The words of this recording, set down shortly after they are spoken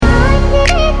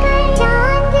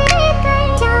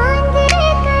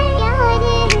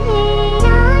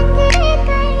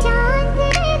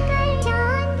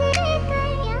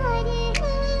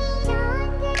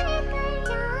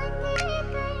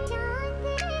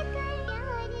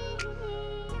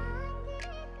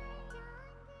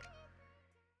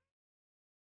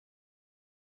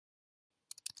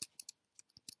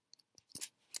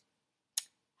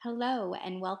Hello,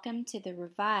 and welcome to the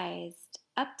revised,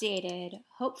 updated,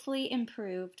 hopefully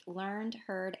improved Learned,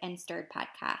 Heard, and Stirred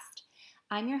podcast.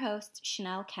 I'm your host,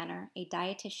 Chanel Kenner, a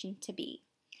dietitian to be.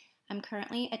 I'm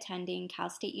currently attending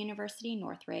Cal State University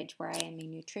Northridge, where I am a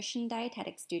nutrition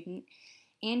dietetic student,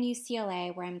 and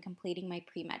UCLA, where I'm completing my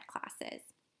pre-med classes.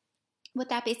 What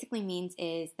that basically means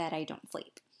is that I don't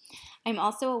sleep. I'm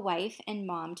also a wife and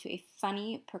mom to a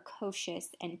funny, precocious,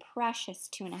 and precious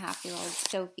 2.5-year-old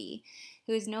Sophie,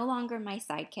 who is no longer my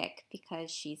sidekick because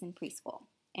she's in preschool.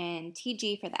 And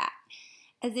TG for that.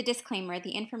 As a disclaimer,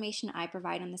 the information I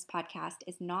provide on this podcast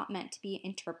is not meant to be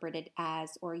interpreted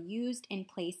as or used in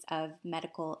place of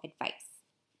medical advice.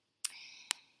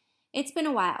 It's been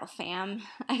a while, fam.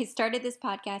 I started this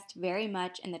podcast very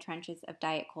much in the trenches of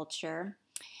diet culture.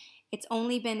 It's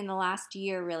only been in the last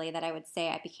year, really, that I would say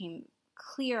I became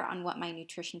clear on what my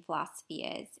nutrition philosophy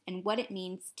is and what it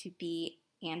means to be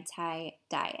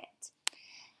anti-diet.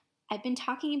 I've been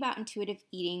talking about intuitive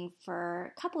eating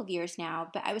for a couple of years now,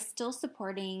 but I was still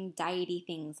supporting diety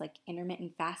things like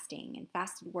intermittent fasting and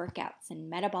fasted workouts and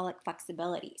metabolic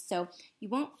flexibility. So you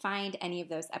won't find any of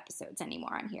those episodes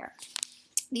anymore on here.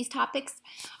 These topics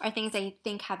are things I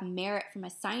think have merit from a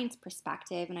science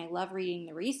perspective, and I love reading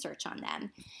the research on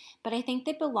them, but I think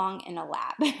they belong in a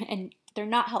lab, and they're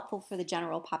not helpful for the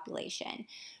general population.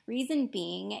 Reason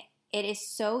being, it is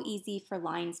so easy for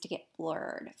lines to get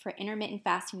blurred, for intermittent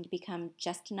fasting to become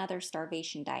just another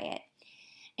starvation diet.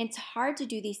 It's hard to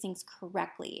do these things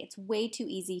correctly. It's way too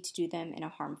easy to do them in a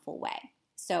harmful way.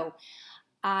 So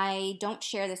I don't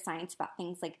share the science about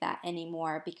things like that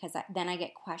anymore because then I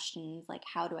get questions like,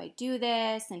 how do I do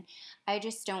this? And I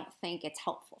just don't think it's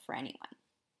helpful for anyone.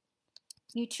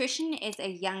 Nutrition is a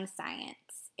young science.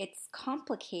 It's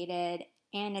complicated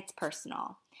and it's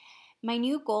personal. My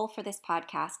new goal for this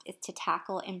podcast is to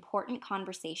tackle important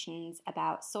conversations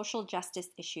about social justice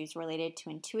issues related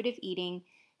to intuitive eating,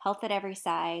 health at every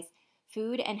size,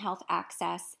 food and health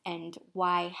access, and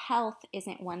why health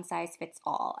isn't one size fits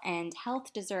all, and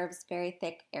health deserves very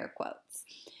thick air quotes.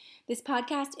 This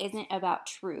podcast isn't about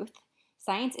truth.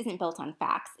 Science isn't built on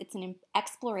facts. It's an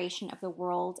exploration of the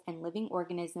world and living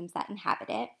organisms that inhabit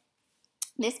it.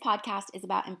 This podcast is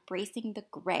about embracing the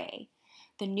gray,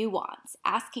 the nuance,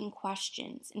 asking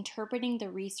questions, interpreting the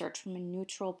research from a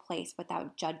neutral place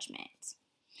without judgment.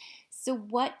 So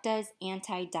what does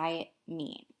anti-diet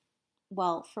mean?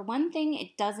 Well, for one thing,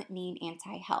 it doesn't mean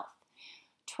anti-health.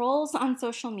 Trolls on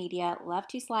social media love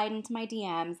to slide into my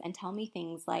DMs and tell me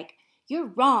things like, "You're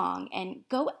wrong," and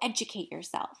 "Go educate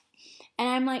yourself." And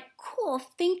I'm like, cool,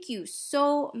 thank you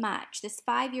so much. This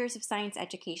 5 years of science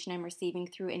education I'm receiving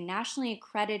through a nationally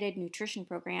accredited nutrition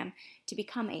program to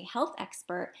become a health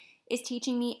expert is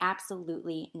teaching me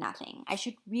absolutely nothing. I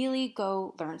should really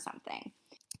go learn something.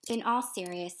 In all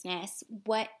seriousness,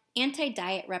 what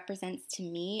anti-diet represents to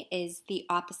me is the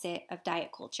opposite of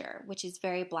diet culture, which is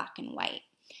very black and white.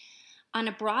 On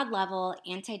a broad level,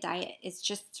 anti-diet is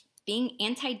just being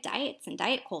anti-diets and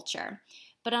diet culture.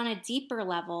 But on a deeper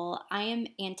level, I am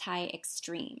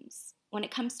anti-extremes when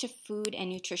it comes to food and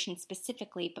nutrition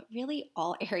specifically, but really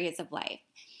all areas of life.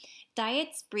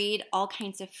 Diets breed all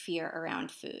kinds of fear around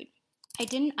food. I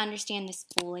didn't understand this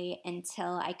fully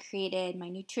until I created my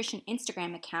nutrition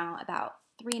Instagram account about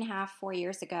 3.5-4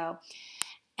 years ago.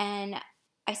 And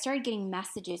I started getting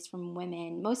messages from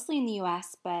women, mostly in the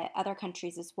US, but other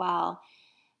countries as well.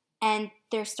 And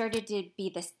there started to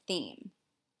be this theme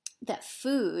that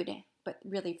food, but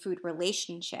really food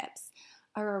relationships,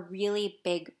 are a really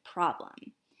big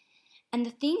problem. And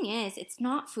the thing is, it's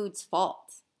not food's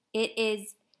fault. It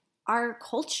is our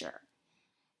culture.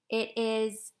 It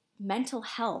is mental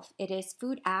health. It is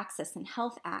food access and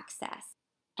health access.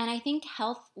 And I think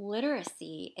health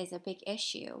literacy is a big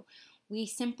issue. We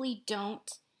simply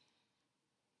don't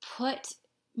put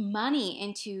money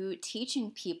into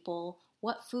teaching people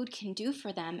what food can do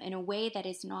for them in a way that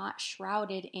is not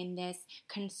shrouded in this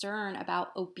concern about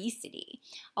obesity.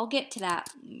 I'll get to that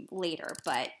later,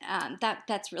 but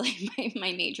that's really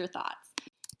my major thoughts.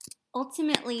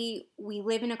 Ultimately, we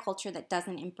live in a culture that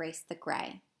doesn't embrace the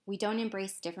gray. We don't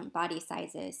embrace different body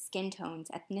sizes, skin tones,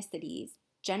 ethnicities,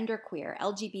 genderqueer,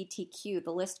 LGBTQ,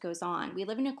 the list goes on. We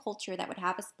live in a culture that would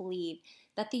have us believe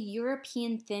that the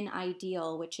European thin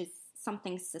ideal, which is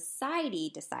something society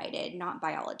decided, not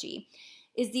biology,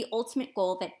 is the ultimate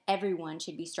goal that everyone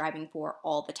should be striving for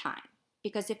all the time.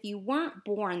 Because if you weren't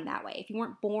born that way, if you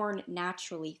weren't born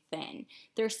naturally thin,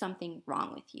 there's something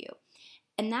wrong with you.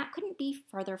 And that couldn't be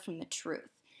further from the truth.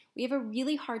 We have a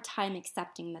really hard time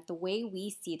accepting that the way we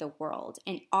see the world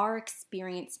and our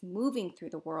experience moving through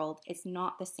the world is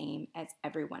not the same as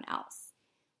everyone else.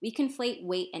 We conflate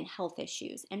weight and health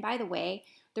issues. And by the way,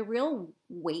 the real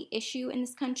weight issue in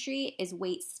this country is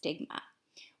weight stigma.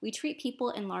 We treat people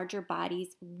in larger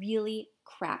bodies really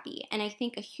crappy. And I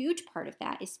think a huge part of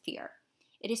that is fear.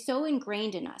 It is so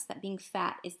ingrained in us that being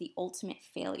fat is the ultimate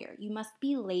failure. You must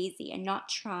be lazy and not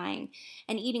trying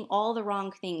and eating all the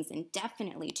wrong things and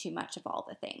definitely too much of all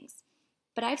the things.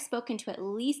 But I've spoken to at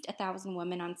least 1,000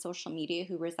 women on social media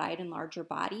who reside in larger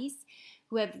bodies,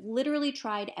 who have literally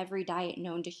tried every diet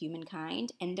known to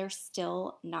humankind, and they're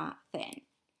still not thin.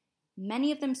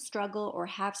 Many of them struggle or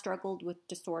have struggled with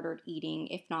disordered eating,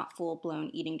 if not full-blown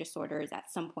eating disorders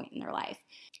at some point in their life.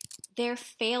 Their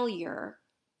failure,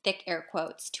 thick air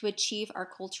quotes, to achieve our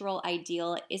cultural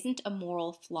ideal isn't a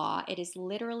moral flaw, it is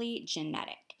literally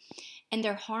genetic. And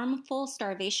their harmful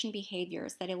starvation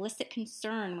behaviors that elicit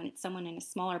concern when it's someone in a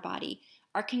smaller body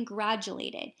are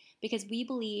congratulated because we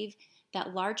believe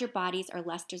that larger bodies are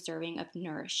less deserving of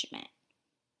nourishment.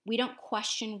 We don't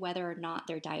question whether or not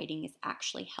their dieting is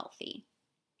actually healthy.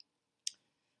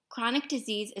 Chronic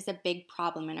disease is a big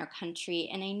problem in our country,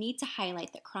 and I need to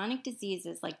highlight that chronic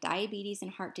diseases like diabetes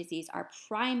and heart disease are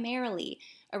primarily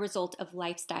a result of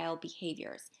lifestyle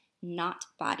behaviors, not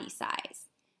body size.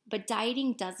 But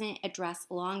dieting doesn't address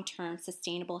long-term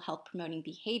sustainable health-promoting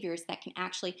behaviors that can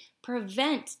actually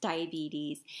prevent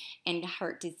diabetes and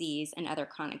heart disease and other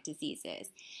chronic diseases.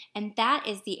 And that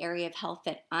is the area of health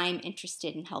that I'm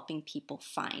interested in helping people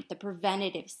find, the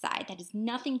preventative side that has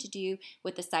nothing to do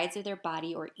with the size of their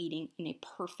body or eating in a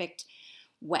perfect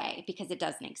way, because it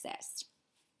doesn't exist.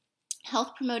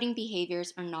 Health-promoting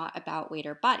behaviors are not about weight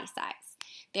or body size.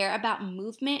 They're about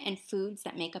movement and foods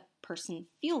that make a person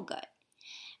feel good.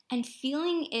 And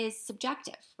feeling is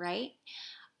subjective, right?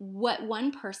 What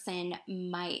one person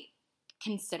might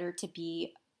consider to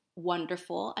be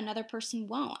wonderful, another person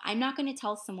won't. I'm not going to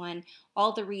tell someone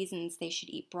all the reasons they should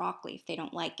eat broccoli if they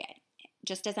don't like it.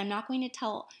 Just as I'm not going to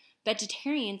tell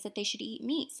vegetarians that they should eat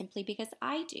meat simply because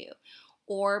I do,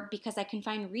 or because I can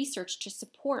find research to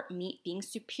support meat being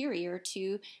superior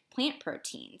to plant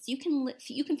proteins. You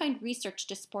can find research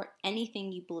to support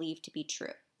anything you believe to be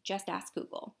true. Just ask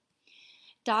Google.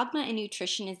 Dogma in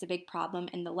nutrition is a big problem,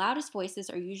 and the loudest voices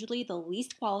are usually the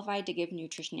least qualified to give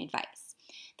nutrition advice.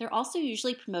 They're also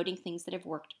usually promoting things that have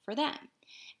worked for them,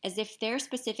 as if their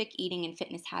specific eating and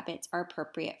fitness habits are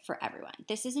appropriate for everyone.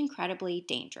 This is incredibly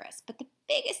dangerous, but the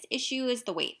biggest issue is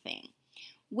the weight thing.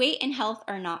 Weight and health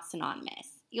are not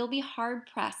synonymous. You'll be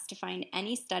hard-pressed to find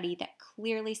any study that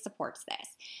clearly supports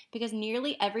this, because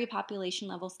nearly every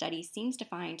population-level study seems to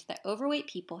find that overweight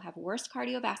people have worse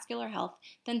cardiovascular health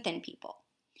than thin people.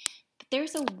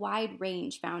 There's a wide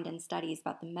range found in studies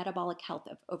about the metabolic health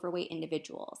of overweight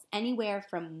individuals, anywhere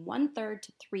from 1/3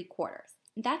 to 3/4.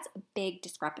 That's a big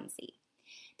discrepancy.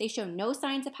 They show no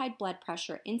signs of high blood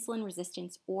pressure, insulin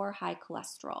resistance, or high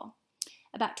cholesterol.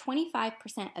 About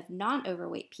 25% of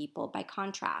non-overweight people, by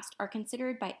contrast, are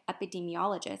considered by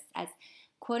epidemiologists as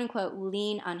quote-unquote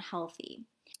lean unhealthy.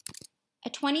 A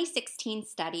 2016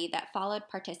 study that followed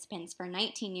participants for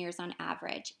 19 years on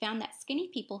average found that skinny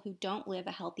people who don't live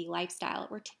a healthy lifestyle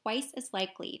were twice as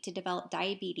likely to develop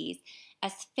diabetes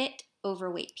as fit,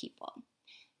 overweight people.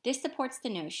 This supports the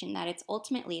notion that it's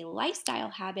ultimately lifestyle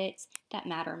habits that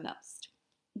matter most.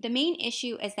 The main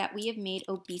issue is that we have made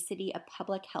obesity a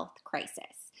public health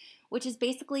crisis, which is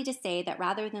basically to say that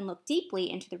rather than look deeply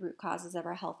into the root causes of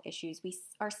our health issues, we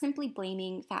are simply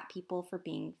blaming fat people for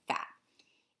being fat.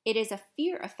 It is a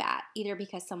fear of fat, either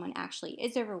because someone actually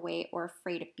is overweight or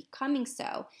afraid of becoming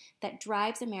so, that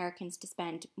drives Americans to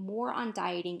spend more on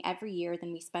dieting every year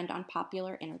than we spend on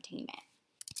popular entertainment.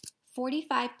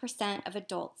 45% of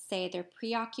adults say they're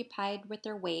preoccupied with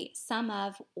their weight some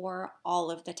of or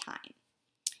all of the time.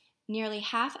 Nearly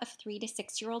half of 3 to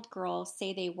 6-year-old girls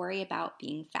say they worry about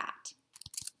being fat.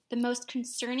 The most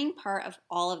concerning part of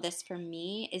all of this for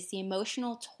me is the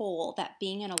emotional toll that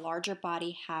being in a larger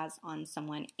body has on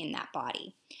someone in that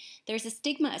body. There's a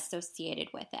stigma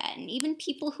associated with it, and even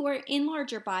people who are in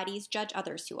larger bodies judge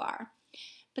others who are.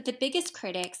 But the biggest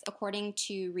critics, according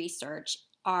to research,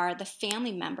 are the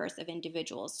family members of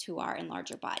individuals who are in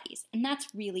larger bodies. And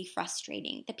that's really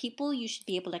frustrating. The people you should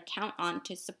be able to count on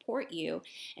to support you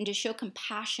and to show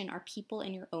compassion are people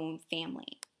in your own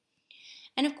family.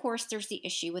 And of course, there's the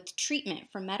issue with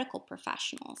treatment for medical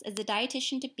professionals. As a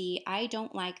dietitian to be, I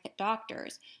don't like that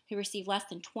doctors who receive less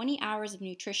than 20 hours of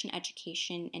nutrition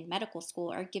education in medical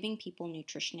school are giving people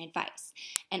nutrition advice.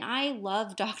 And I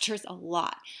love doctors a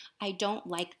lot. I don't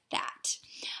like that.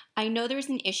 I know there's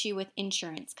an issue with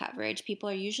insurance coverage. People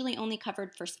are usually only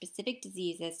covered for specific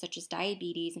diseases such as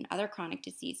diabetes and other chronic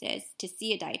diseases to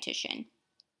see a dietitian.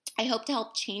 I hope to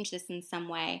help change this in some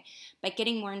way by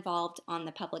getting more involved on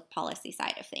the public policy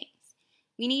side of things.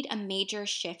 We need a major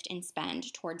shift in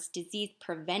spend towards disease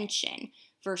prevention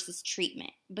versus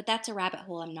treatment, but that's a rabbit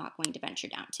hole I'm not going to venture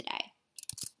down today.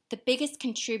 The biggest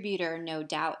contributor, no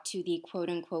doubt, to the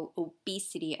quote-unquote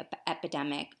obesity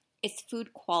epidemic is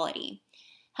food quality.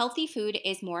 Healthy food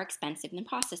is more expensive than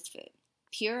processed food.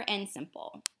 Pure and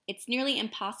simple. It's nearly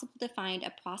impossible to find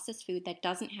a processed food that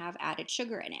doesn't have added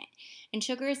sugar in it. And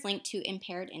sugar is linked to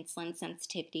impaired insulin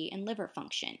sensitivity and liver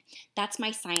function. That's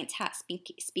my science hat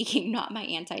speaking, not my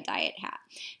anti-diet hat.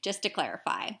 Just to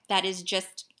clarify, that is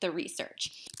just the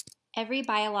research. Every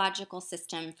biological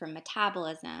system from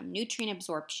metabolism, nutrient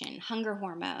absorption, hunger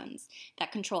hormones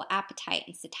that control appetite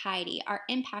and satiety are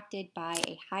impacted by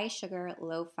a high sugar,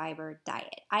 low fiber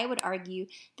diet. I would argue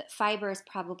that fiber is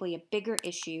probably a bigger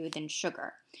issue than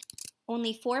sugar.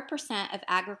 Only 4% of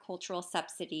agricultural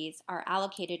subsidies are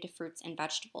allocated to fruits and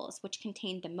vegetables, which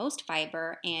contain the most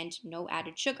fiber and no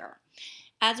added sugar.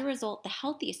 As a result, the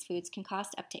healthiest foods can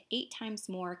cost up to 8 times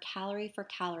more calorie for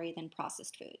calorie than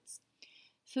processed foods.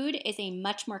 Food is a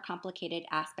much more complicated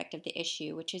aspect of the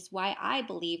issue, which is why I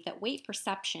believe that weight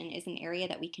perception is an area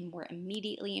that we can more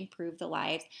immediately improve the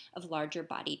lives of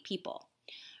larger-bodied people.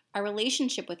 Our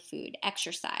relationship with food,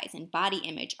 exercise, and body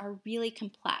image are really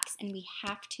complex, and we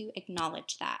have to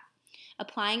acknowledge that.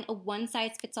 Applying a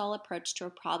one-size-fits-all approach to a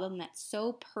problem that's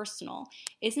so personal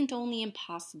isn't only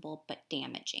impossible, but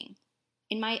damaging.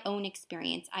 In my own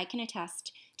experience, I can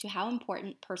attest to how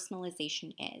important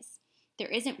personalization is. There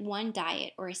isn't one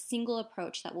diet or a single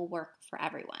approach that will work for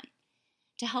everyone.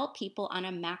 To help people on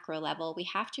a macro level, we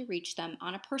have to reach them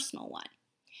on a personal one.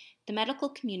 The medical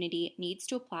community needs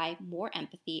to apply more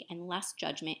empathy and less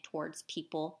judgment towards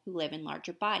people who live in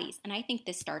larger bodies, and I think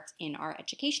this starts in our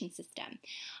education system.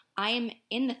 I am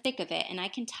in the thick of it, and I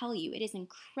can tell you it is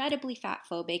incredibly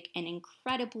fat-phobic and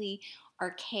incredibly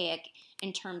archaic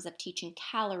in terms of teaching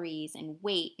calories and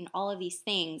weight and all of these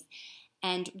things,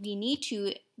 and we need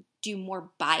to do more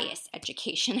bias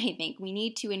education, I think. We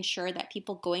need to ensure that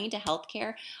people going into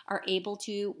healthcare are able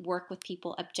to work with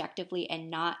people objectively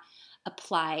and not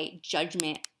apply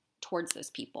judgment towards those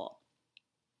people.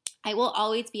 I will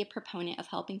always be a proponent of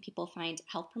helping people find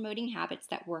health-promoting habits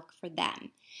that work for them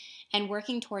and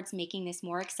working towards making this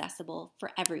more accessible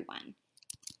for everyone.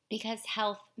 Because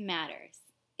health matters.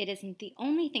 It isn't the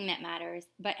only thing that matters,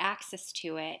 but access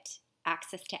to it,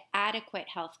 access to adequate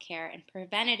health care and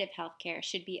preventative health care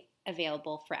should be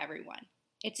available for everyone.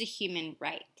 It's a human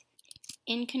right.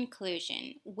 In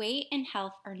conclusion, weight and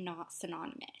health are not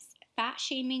synonymous. Fat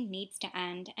shaming needs to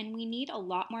end, and we need a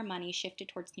lot more money shifted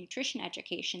towards nutrition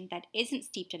education that isn't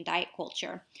steeped in diet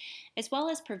culture, as well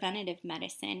as preventative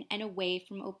medicine and away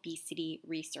from obesity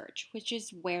research, which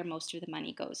is where most of the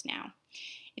money goes now.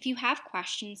 If you have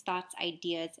questions, thoughts,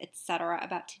 ideas, etc.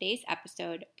 about today's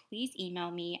episode, please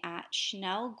email me at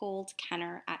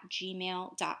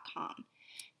chanelgoldkenner@gmail.com.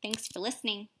 Thanks for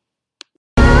listening.